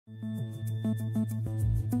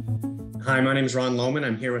Hi, my name is Ron Lohman.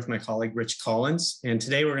 I'm here with my colleague, Rich Collins, and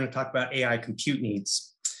today we're going to talk about AI compute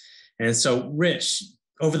needs. And so, Rich,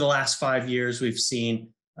 over the last 5 years, we've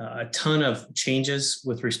seen a ton of changes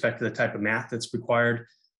with respect to the type of math that's required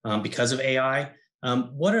because of AI.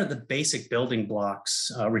 What are the basic building blocks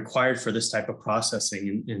required for this type of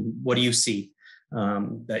processing, and what do you see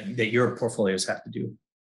that your portfolios have to do?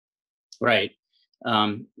 Right.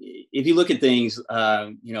 If you look at things,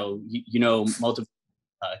 multiple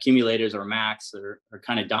accumulators or MACs are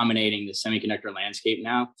kind of dominating the semiconductor landscape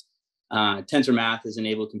now. Tensor math has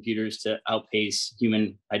enabled computers to outpace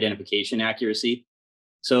human identification accuracy.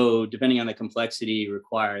 So depending on the complexity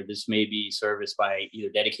required, this may be serviced by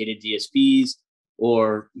either dedicated DSPs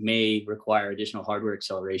or may require additional hardware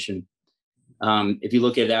acceleration. If you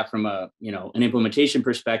look at that from an implementation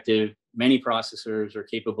perspective, many processors are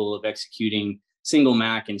capable of executing single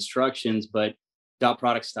MAC instructions, but dot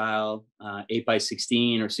product style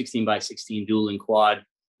 8x16 or 16x16 dual and quad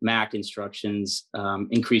MAC instructions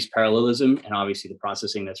increase parallelism and obviously the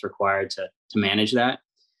processing that's required to manage that.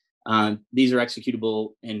 These are executable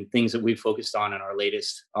in things that we've focused on in our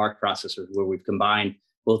latest ARC processors, where we've combined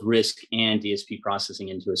both RISC and DSP processing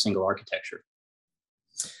into a single architecture.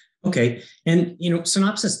 Okay, and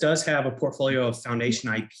Synopsys does have a portfolio of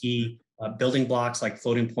foundation IP building blocks like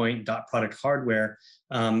floating point, dot product hardware,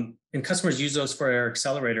 and customers use those for their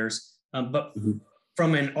accelerators. But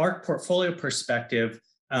from an ARC portfolio perspective,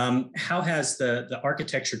 how has the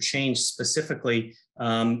architecture changed specifically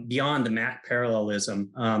beyond the MAC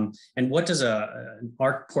parallelism? And what does an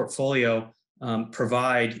ARC portfolio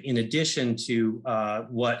provide in addition to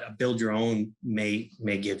what a build your own may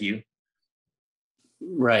give you?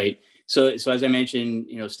 Right. So as I mentioned,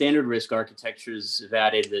 standard RISC architectures have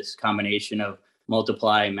added this combination of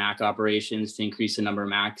multiply MAC operations to increase the number of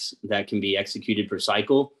MACs that can be executed per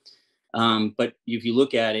cycle. But if you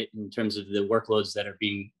look at it in terms of the workloads that are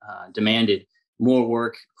being demanded, more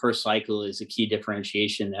work per cycle is a key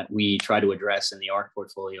differentiation that we try to address in the ARC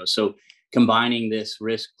portfolio. So combining this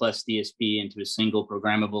RISC plus DSP into a single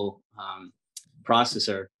programmable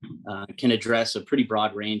processor can address a pretty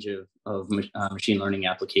broad range of machine learning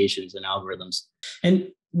applications and algorithms. And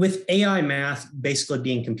with AI math basically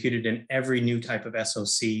being computed in every new type of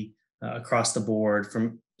SoC across the board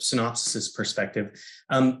from Synopsys' perspective,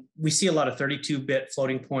 we see a lot of 32-bit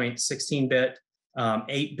floating point, 16-bit,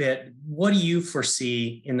 8-bit. What do you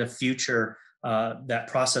foresee in the future that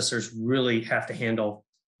processors really have to handle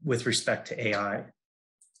with respect to AI?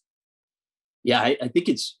 Yeah, I think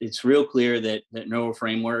it's real clear that neural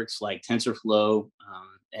frameworks like TensorFlow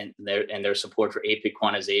and their support for 8-bit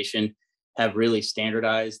quantization have really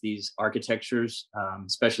standardized these architectures,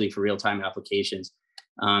 especially for real-time applications.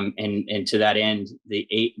 And to that end, the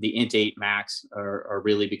int8 MACs are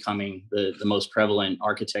really becoming the most prevalent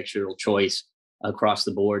architectural choice across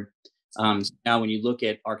the board. Now, when you look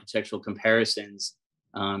at architectural comparisons,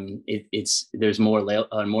 there's a more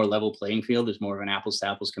level playing field. There's more of an apples to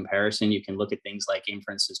apples comparison. You can look at things like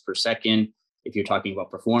inferences per second if you're talking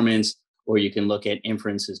about performance, or you can look at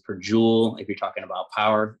inferences per joule if you're talking about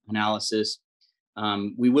power analysis.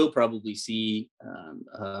 We will probably see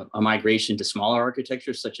a migration to smaller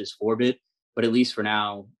architectures such as 4-bit, but at least for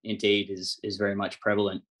now, int8 is very much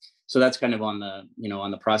prevalent. So that's kind of on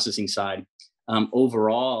the processing side.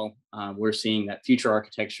 Overall, we're seeing that future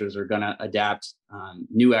architectures are going to adapt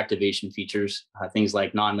new activation features, things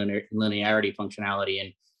like non-linearity functionality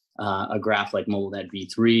and a graph like MobileNet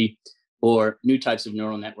v3, or new types of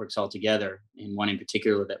neural networks altogether. And one in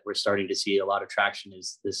particular that we're starting to see a lot of traction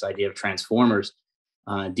is this idea of transformers,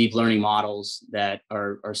 deep learning models that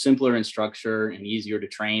are simpler in structure and easier to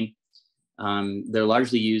train. They're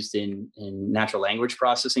largely used in natural language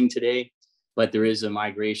processing today, but there is a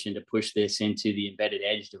migration to push this into the embedded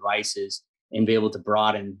edge devices and be able to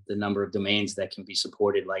broaden the number of domains that can be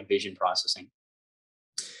supported, like vision processing.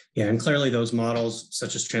 Yeah, and clearly those models,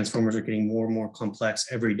 such as transformers, are getting more and more complex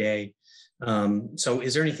every day. So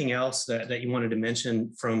is there anything else that you wanted to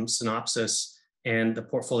mention from Synopsys and the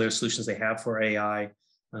portfolio solutions they have for AI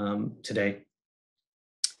today?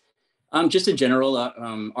 Just in general,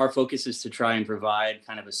 our focus is to try and provide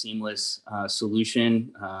kind of a seamless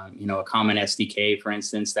solution, a common SDK, for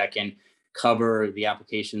instance, that can cover the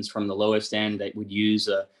applications from the lowest end that would use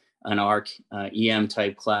an ARC EM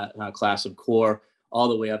type class of core, all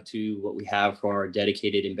the way up to what we have for our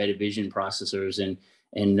dedicated embedded vision processors and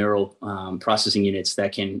neural processing units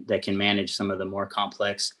that can manage some of the more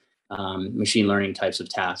complex machine learning types of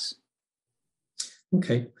tasks.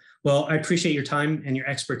 Okay. Well, I appreciate your time and your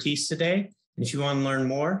expertise today. And if you want to learn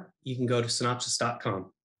more, you can go to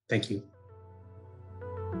synopsys.com. Thank you.